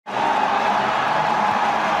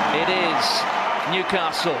It is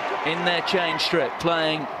Newcastle in their change strip,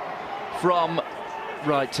 playing from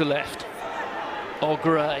right to left.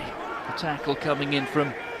 O'Gray, the tackle coming in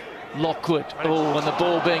from Lockwood. Oh, and the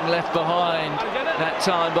ball being left behind that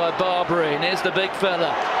time by Barbary. And here's the big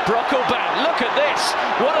fella, Brocklebank. Look at this,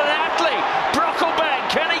 what an athlete!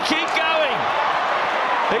 Brocklebank, can he keep going?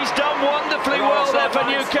 He's done wonderfully well there for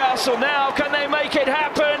Newcastle. Now, can they make it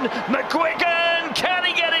happen? McGuigan, can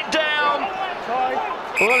he get it down?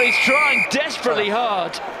 Well, he's trying desperately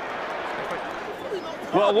hard.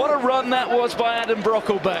 Well, what a run that was by Adam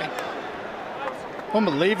Brocklebank.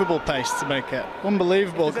 Unbelievable pace to make it.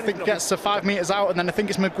 Unbelievable. I think he gets to 5 metres out, and then I think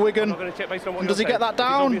it's McGuigan. And does he get that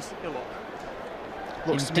down?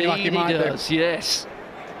 Looks to me like he might do. Yes.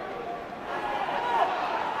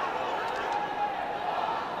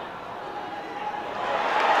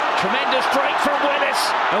 Tremendous break from Willis,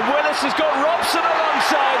 and Willis has got Robson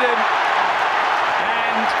alongside him.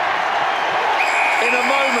 And in a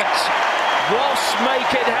moment, Wasps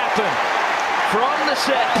make it happen. From the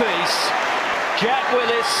set piece, Jack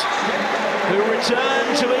Willis, who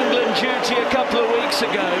returned to England duty a couple of weeks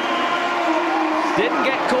ago, didn't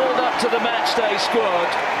get called up to the matchday squad,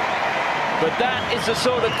 but that is the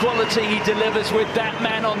sort of quality he delivers with that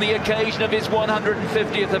man on the occasion of his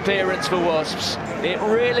 150th appearance for Wasps. It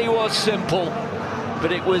really was simple,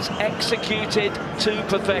 but it was executed to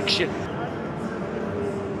perfection.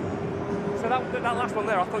 So that last one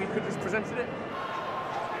there, I thought you could have just presented it.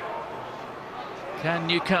 Can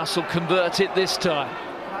Newcastle convert it this time?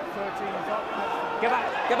 Get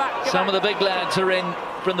back, get back, get Some back. of the big lads are in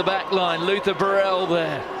from the back line. Luther Burrell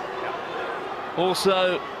there.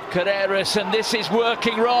 Also Carreras, and this is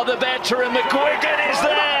working rather better, and McGuigan is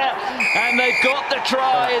there, and they've got the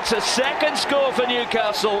try. It's a second score for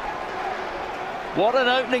Newcastle. What an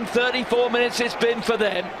opening 34 minutes it's been for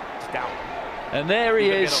them. And there he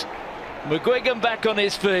is, McGuigan back on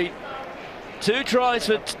his feet. 2 tries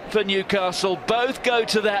for Newcastle, both go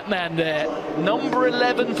to that man there, number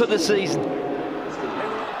 11 for the season.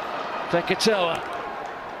 Fekitoa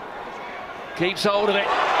keeps hold of it,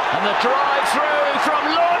 and the drive through from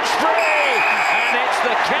Launchbury, and it's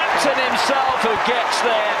the captain himself who gets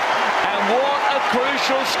there, and what a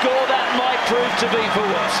crucial score that might prove to be for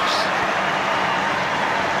Wasps.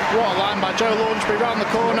 What a line by Joe Launchbury round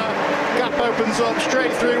the corner. Gap opens up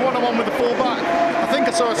straight through, one-on-one with the full-back. I think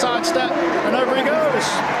I saw a sidestep, and over he goes.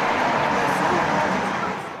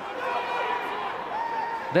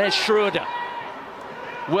 There's Schroeder.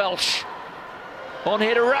 Welsh on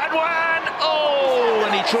here to Radwan. Oh,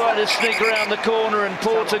 and he tried to sneak around the corner, and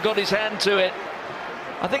Porter got his hand to it.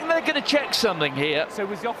 I think they're going to check something here. So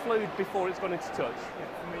was the offload before it's gone into touch? Yeah,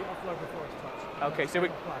 for me, offload before it's touch. Okay, so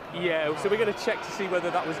we're going to check to see whether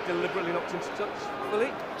that was deliberately knocked into touch, fully.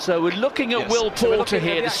 So we're looking at Will Porter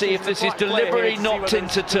here to see if this is deliberately knocked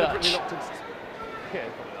into touch.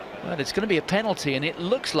 Well, it's going to be a penalty, and it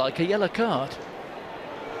looks like a yellow card.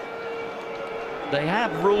 They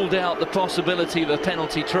have ruled out the possibility of a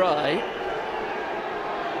penalty try.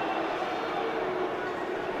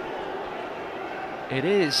 It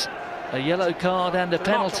is a yellow card and a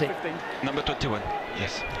penalty. Number 21,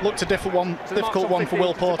 yes. Looked a difficult one for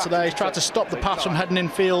Will Porter there. He's tried to stop the pass from heading in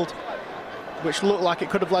field, which looked like it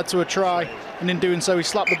could have led to a try, and in doing so he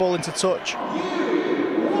slapped the ball into touch.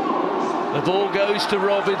 The ball goes to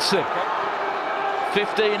Robinson.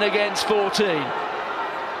 15 against 14.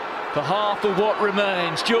 For half of what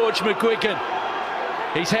remains, George McGuigan.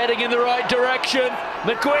 He's heading in the right direction.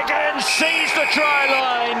 McGuigan sees the try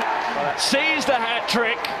line, sees the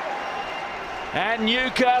hat-trick, and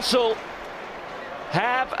Newcastle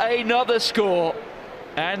have another score,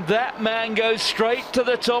 and that man goes straight to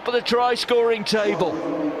the top of the try-scoring table.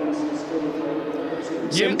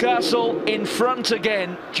 Newcastle in front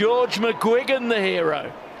again. George McGuigan, the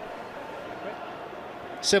hero.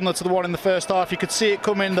 Similar to the one in the first half, you could see it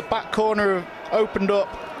coming. The back corner opened up,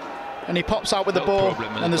 and he pops out with the ball,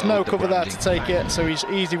 and there's no cover there to take it, so he's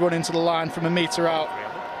easy running to the line from a metre out.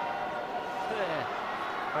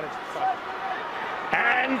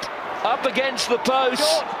 And up against the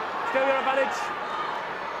post.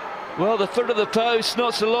 Well, the foot of the post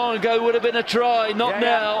not so long ago would have been a try, not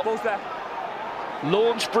now.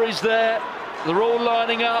 Launchbury's there, they're all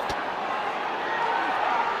lining up.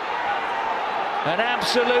 An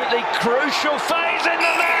absolutely crucial phase in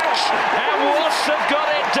the match, and Wasps have got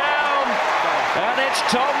it down, and it's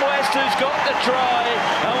Tom West who's got the try,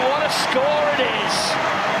 and what a score it is.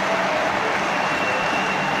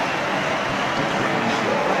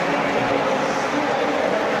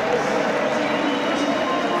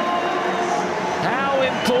 How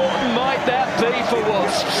important might that be for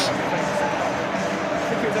Wasps?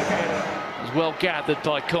 was well gathered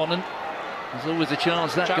by Connon. There's always a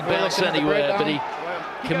chance that could bounce Willis anywhere, but he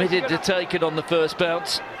committed to take it on the first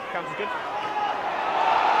bounce.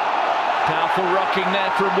 Powerful rocking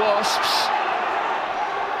there from Wasps.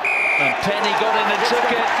 And Penny got in and took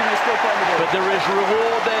it, but there is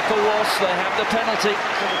reward there for Wasps. They have the penalty.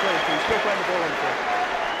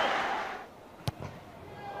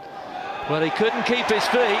 Well, he couldn't keep his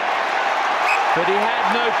feet, but he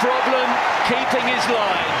had no problem keeping his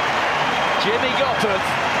line. Jimmy Gopperth.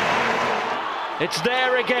 It's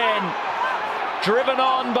there again, driven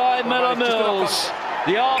on by Miller Mills.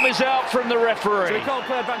 The arm is out from the referee. So he can't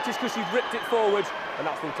play advantage because he's ripped it forward, and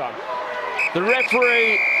that's full time. The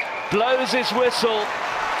referee blows his whistle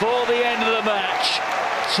for the end of the match.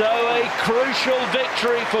 So a crucial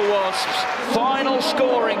victory for Wasps. Final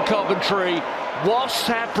score in Coventry. Wasps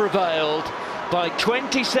have prevailed by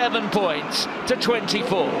 27 points to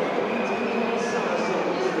 24.